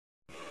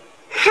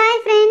Hi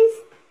friends,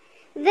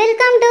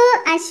 welcome to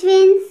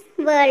Ashwin's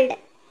world.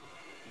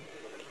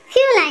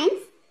 Few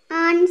lines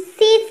on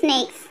sea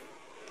snakes.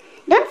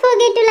 Don't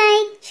forget to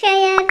like,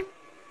 share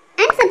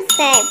and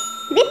subscribe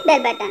with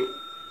bell button.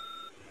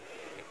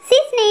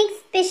 Sea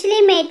snakes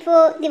specially made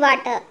for the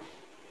water.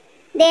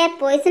 They are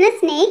poisonous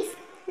snakes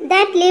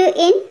that live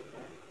in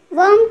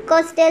warm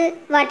coastal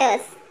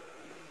waters.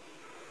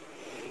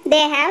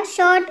 They have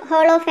short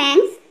hollow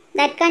fangs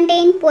that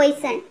contain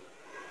poison.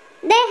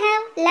 They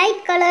have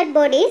light colored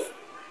bodies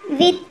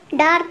with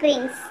dark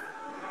rings.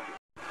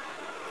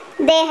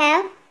 They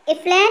have a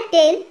flat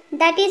tail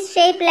that is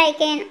shaped like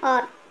an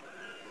oar.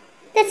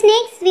 The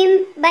snakes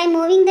swim by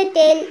moving the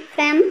tail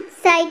from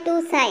side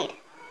to side.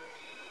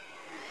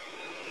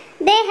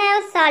 They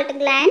have salt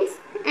glands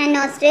and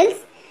nostrils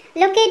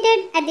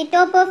located at the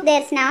top of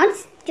their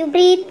snouts to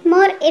breathe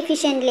more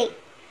efficiently.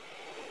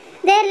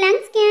 Their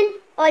lungs can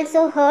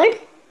also hold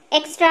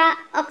extra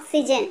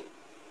oxygen.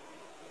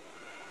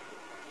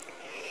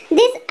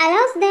 This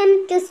allows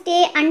them to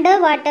stay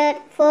underwater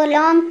for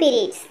long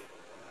periods.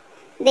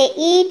 They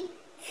eat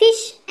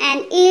fish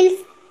and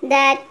eels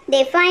that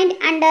they find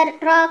under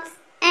rocks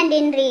and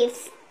in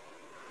reefs.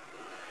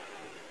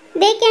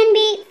 They can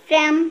be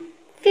from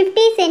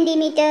 50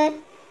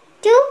 cm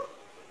to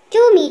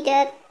 2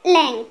 meter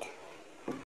length.